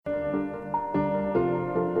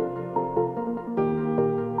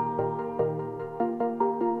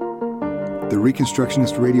The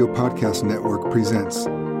Reconstructionist Radio Podcast Network presents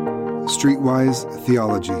Streetwise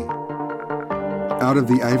Theology. Out of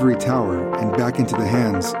the ivory tower and back into the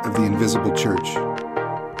hands of the invisible church.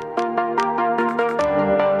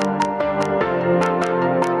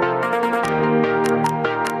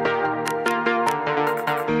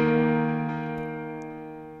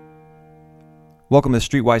 Welcome to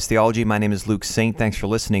Streetwise Theology. My name is Luke Saint. Thanks for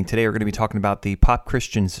listening. Today we're going to be talking about the pop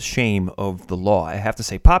Christian's shame of the law. I have to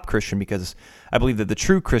say pop Christian because I believe that the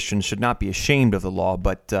true Christians should not be ashamed of the law,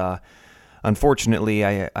 but unfortunately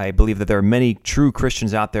I believe that there are many true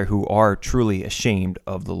Christians out there who are truly ashamed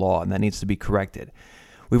of the law, and that needs to be corrected.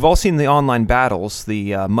 We've all seen the online battles,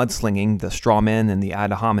 the mudslinging, the straw men, and the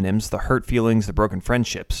ad hominems, the hurt feelings, the broken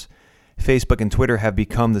friendships. Facebook and Twitter have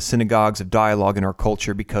become the synagogues of dialogue in our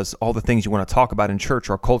culture because all the things you want to talk about in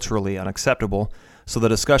church are culturally unacceptable, so the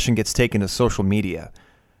discussion gets taken to social media.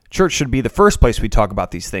 Church should be the first place we talk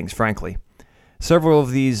about these things, frankly. Several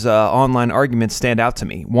of these online arguments stand out to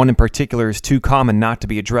me. One in particular is too common not to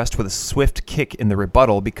be addressed with a swift kick in the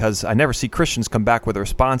rebuttal because I never see Christians come back with a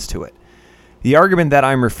response to it. The argument that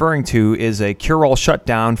I'm referring to is a cure-all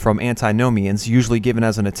shutdown from antinomians, usually given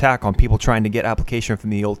as an attack on people trying to get application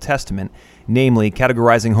from the Old Testament, namely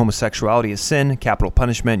categorizing homosexuality as sin, capital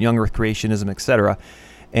punishment, young earth creationism, etc.,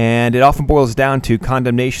 and it often boils down to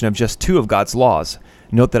condemnation of just two of God's laws.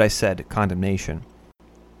 Note that I said condemnation.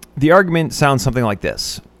 The argument sounds something like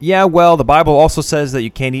this. Yeah, well, the Bible also says that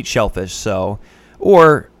you can't eat shellfish, so...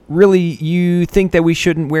 Or, really, you think that we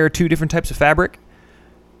shouldn't wear two different types of fabric?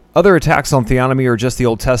 Other attacks on theonomy or just the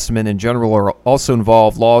Old Testament in general also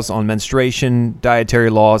involve laws on menstruation, dietary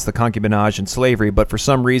laws, the concubinage, and slavery, but for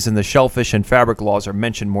some reason the shellfish and fabric laws are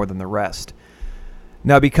mentioned more than the rest.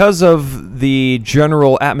 Now, because of the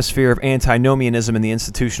general atmosphere of antinomianism in the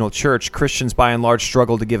institutional church, Christians by and large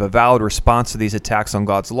struggle to give a valid response to these attacks on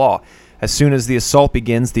God's law. As soon as the assault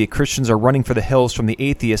begins, the Christians are running for the hills from the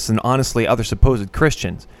atheists and honestly other supposed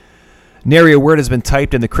Christians. Nary a word has been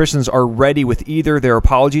typed, and the Christians are ready with either their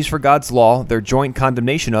apologies for God's law, their joint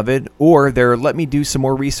condemnation of it, or their let me do some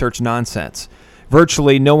more research nonsense.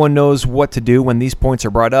 Virtually no one knows what to do when these points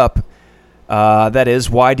are brought up. That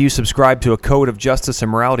is, why do you subscribe to a code of justice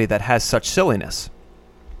and morality that has such silliness?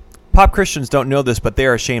 Pop Christians don't know this, but they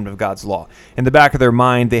are ashamed of God's law. In the back of their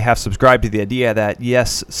mind, they have subscribed to the idea that,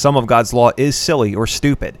 yes, some of God's law is silly or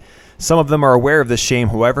stupid. Some of them are aware of this shame,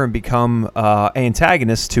 however, and become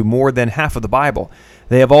antagonists to more than half of the Bible.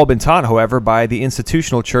 They have all been taught, however, by the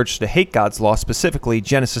institutional church to hate God's law, specifically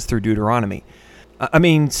Genesis through Deuteronomy. I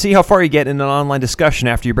mean, see how far you get in an online discussion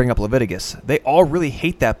after you bring up Leviticus. They all really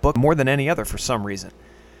hate that book more than any other for some reason.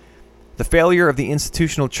 The failure of the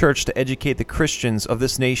institutional church to educate the Christians of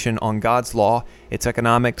this nation on God's law, its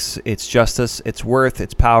economics, its justice, its worth,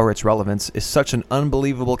 its power, its relevance, is such an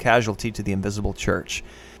unbelievable casualty to the invisible church.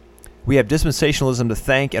 We have dispensationalism to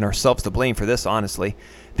thank and ourselves to blame for this, honestly.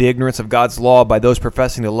 The ignorance of God's law by those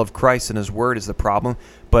professing to love Christ and His Word is the problem,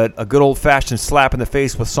 but a good old-fashioned slap in the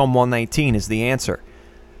face with Psalm 119 is the answer.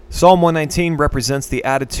 Psalm 119 represents the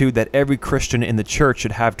attitude that every Christian in the church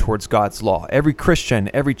should have towards God's law. Every Christian,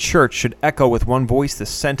 every church should echo with one voice the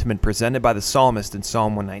sentiment presented by the psalmist in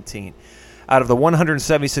Psalm 119. Out of the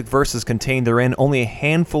 176 verses contained therein, only a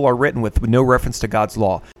handful are written with no reference to God's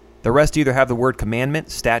law. The rest either have the word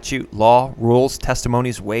commandment, statute, law, rules,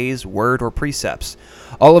 testimonies, ways, word, or precepts.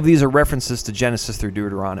 All of these are references to Genesis through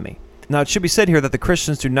Deuteronomy. Now, it should be said here that the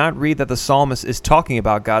Christians do not read that the psalmist is talking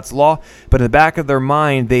about God's law, but in the back of their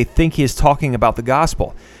mind, they think he is talking about the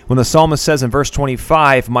gospel. When the psalmist says in verse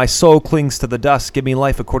 25, "My soul clings to the dust, give me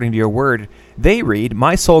life according to your word," they read,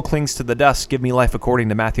 "My soul clings to the dust, give me life according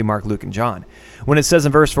to Matthew, Mark, Luke, and John." When it says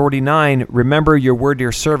in verse 49, "Remember your word to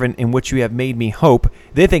your servant in which you have made me hope,"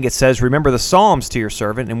 they think it says, "Remember the Psalms to your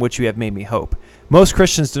servant in which you have made me hope." Most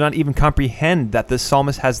Christians do not even comprehend that this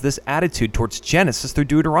psalmist has this attitude towards Genesis through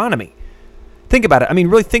Deuteronomy. Think about it. I mean,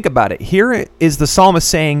 really think about it. Here is the psalmist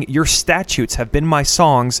saying, "Your statutes have been my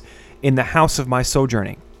songs in the house of my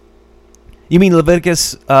sojourning." You mean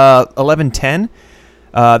Leviticus 11:10?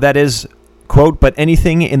 That is, quote, "But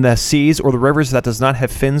anything in the seas or the rivers that does not have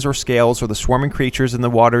fins or scales, or the swarming creatures in the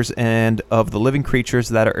waters and of the living creatures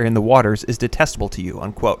that are in the waters is detestable to you,"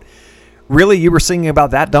 unquote. Really, you were singing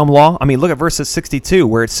about that dumb law? I mean, look at verses 62,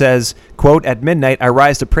 where it says, quote, "At midnight I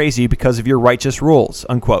rise to praise you because of your righteous rules,"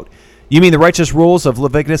 unquote. You mean the righteous rules of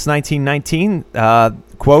Leviticus 19:19?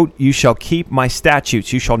 Quote, "You shall keep my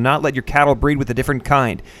statutes. You shall not let your cattle breed with a different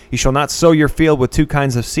kind. You shall not sow your field with two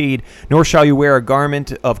kinds of seed, nor shall you wear a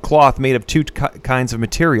garment of cloth made of two kinds of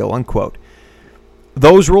material," unquote.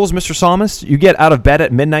 Those rules, Mr. Psalmist, you get out of bed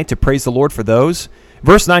at midnight to praise the Lord for those.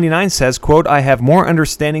 Verse 99 says, quote, I have more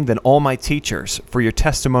understanding than all my teachers, for your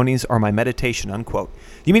testimonies are my meditation, unquote.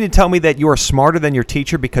 You mean to tell me that you are smarter than your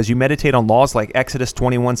teacher because you meditate on laws like Exodus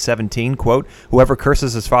 21:17, quote, whoever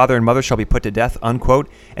curses his father and mother shall be put to death, unquote,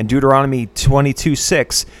 and Deuteronomy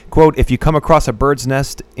 22:6, quote, if you come across a bird's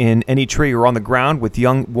nest in any tree or on the ground with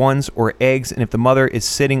young ones or eggs, and if the mother is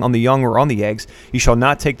sitting on the young or on the eggs, you shall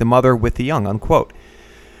not take the mother with the young, unquote.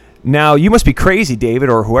 Now, you must be crazy, David,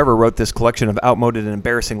 or whoever wrote this collection of outmoded and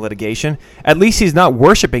embarrassing litigation. At least he's not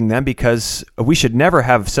worshiping them, because we should never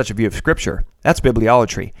have such a view of Scripture. That's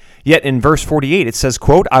bibliolatry. Yet in verse 48 it says,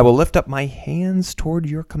 quote, I will lift up my hands toward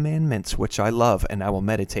your commandments, which I love, and I will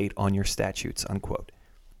meditate on your statutes, unquote.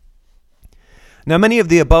 Now, many of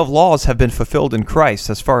the above laws have been fulfilled in Christ.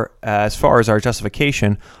 As far as our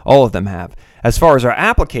justification, all of them have. As far as our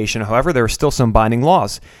application, however, there are still some binding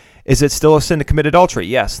laws. Is it still a sin to commit adultery?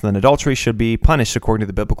 Yes, then adultery should be punished according to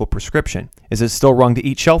the biblical prescription. Is it still wrong to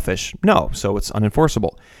eat shellfish? No, so it's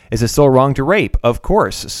unenforceable. Is it still wrong to rape? Of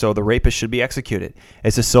course, so the rapist should be executed.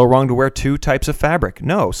 Is it still wrong to wear two types of fabric?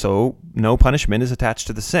 No, so no punishment is attached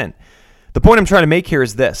to the sin. The point I'm trying to make here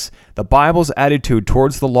is this. The Bible's attitude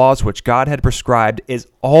towards the laws which God had prescribed is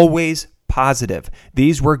always positive.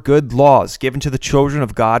 These were good laws given to the children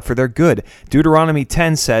of God for their good. Deuteronomy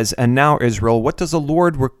 10 says, and now, Israel, what does the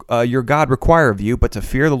Lord your God require of you but to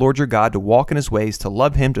fear the Lord your God, to walk in his ways, to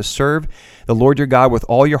love him, to serve the Lord your God with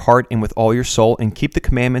all your heart and with all your soul, and keep the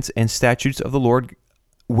commandments and statutes of the Lord,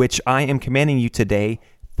 which I am commanding you today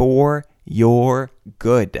for your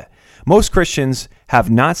good. Most Christians have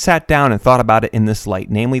not sat down and thought about it in this light,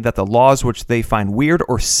 namely that the laws which they find weird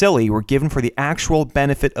or silly were given for the actual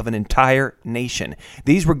benefit of an entire nation.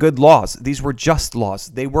 These were good laws. These were just laws.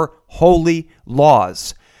 They were holy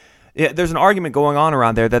laws. There's an argument going on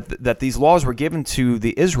around there that these laws were given to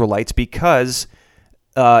the Israelites because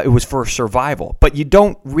it was for survival. But you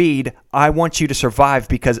don't read, I want you to survive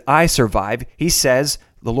because I survive. He says,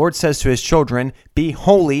 the Lord says to his children, be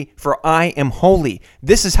holy, for I am holy.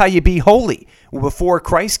 This is how you be holy. Before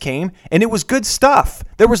Christ came, and it was good stuff.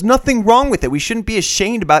 There was nothing wrong with it. We shouldn't be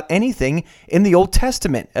ashamed about anything in the Old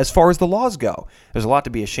Testament as far as the laws go. There's a lot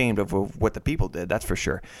to be ashamed of what the people did, that's for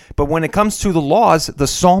sure. But when it comes to the laws, the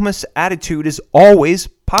psalmist's attitude is always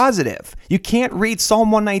positive. You can't read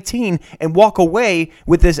Psalm 119 and walk away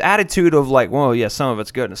with this attitude of like, well, yeah, some of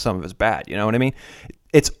it's good and some of it's bad. You know what I mean?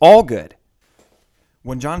 It's all good.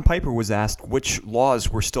 When John Piper was asked which laws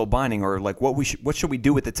were still binding, or like what should we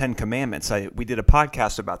do with the Ten Commandments, we did a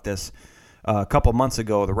podcast about this a couple months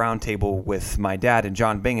ago, the roundtable with my dad and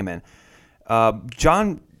John Bingaman.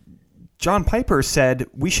 John Piper said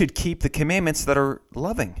we should keep the commandments that are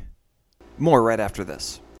loving. More right after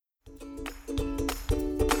this.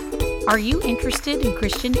 Are you interested in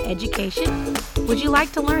Christian education? Would you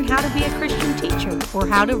like to learn how to be a Christian teacher or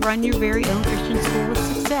how to run your very own Christian school with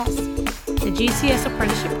success? The GCS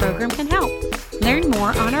Apprenticeship Program can help. Learn more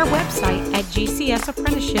on our website at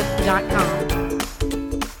gcsapprenticeship.com.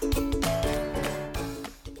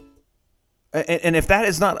 And if that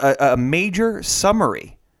is not a major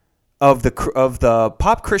summary of the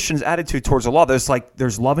pop Christian's attitude towards the law,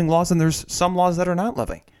 there's loving laws and there's some laws that are not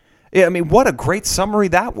loving. Yeah, I mean, what a great summary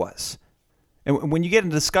that was. And when you get in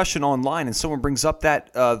a discussion online and someone brings up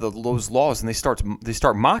those laws and they start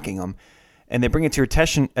mocking them, and they bring it to your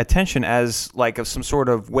attention as like some sort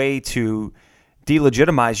of way to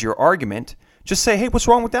delegitimize your argument, just say, hey, what's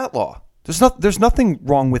wrong with that law? There's nothing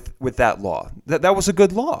wrong with that law. That was a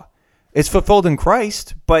good law. It's fulfilled in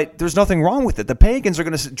Christ, but there's nothing wrong with it. The pagans are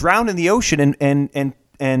going to drown in the ocean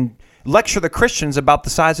and lecture the Christians about the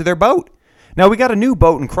size of their boat. Now, we got a new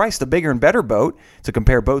boat in Christ, a bigger and better boat, to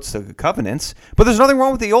compare boats to covenants, but there's nothing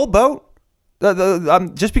wrong with the old boat.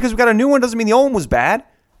 Just because we got a new one doesn't mean the old one was bad.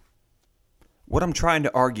 What I'm trying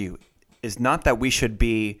to argue is not that we should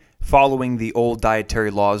be following the old dietary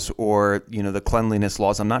laws or, the cleanliness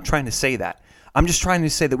laws. I'm not trying to say that. I'm just trying to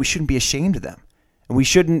say that we shouldn't be ashamed of them. And we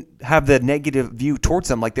shouldn't have the negative view towards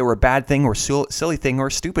them like they were a bad thing or silly thing or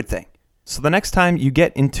a stupid thing. So the next time you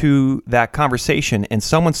get into that conversation and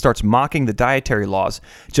someone starts mocking the dietary laws,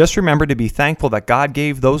 just remember to be thankful that God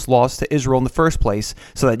gave those laws to Israel in the first place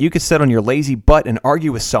so that you could sit on your lazy butt and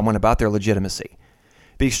argue with someone about their legitimacy.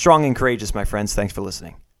 Be strong and courageous, my friends. Thanks for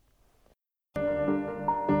listening.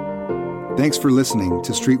 Thanks for listening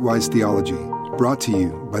to Streetwise Theology, brought to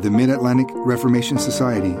you by the Mid-Atlantic Reformation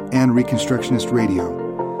Society and Reconstructionist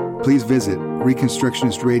Radio. Please visit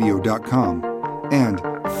reconstructionistradio.com and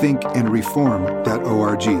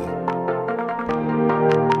thinkandreform.org.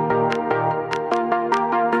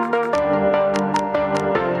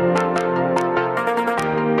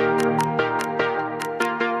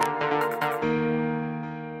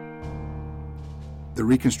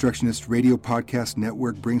 Reconstructionist Radio Podcast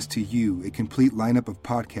Network brings to you a complete lineup of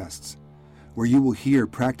podcasts where you will hear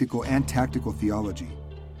practical and tactical theology.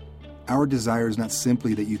 Our desire is not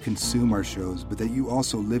simply that you consume our shows, but that you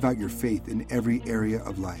also live out your faith in every area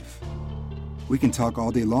of life. We can talk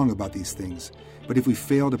all day long about these things, but if we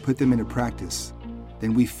fail to put them into practice,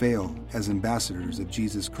 then we fail as ambassadors of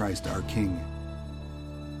Jesus Christ, our King.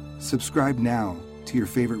 Subscribe now to your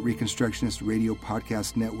favorite Reconstructionist Radio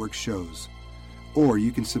Podcast Network shows, or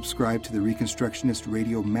you can subscribe to the Reconstructionist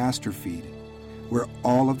Radio Master Feed, where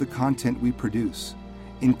all of the content we produce,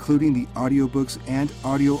 including the audiobooks and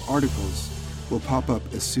audio articles, will pop up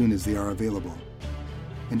as soon as they are available.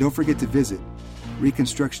 And don't forget to visit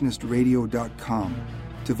ReconstructionistRadio.com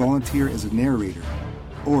to volunteer as a narrator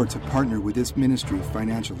or to partner with this ministry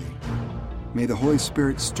financially. May the Holy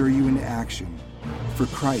Spirit stir you into action for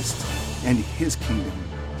Christ and His kingdom.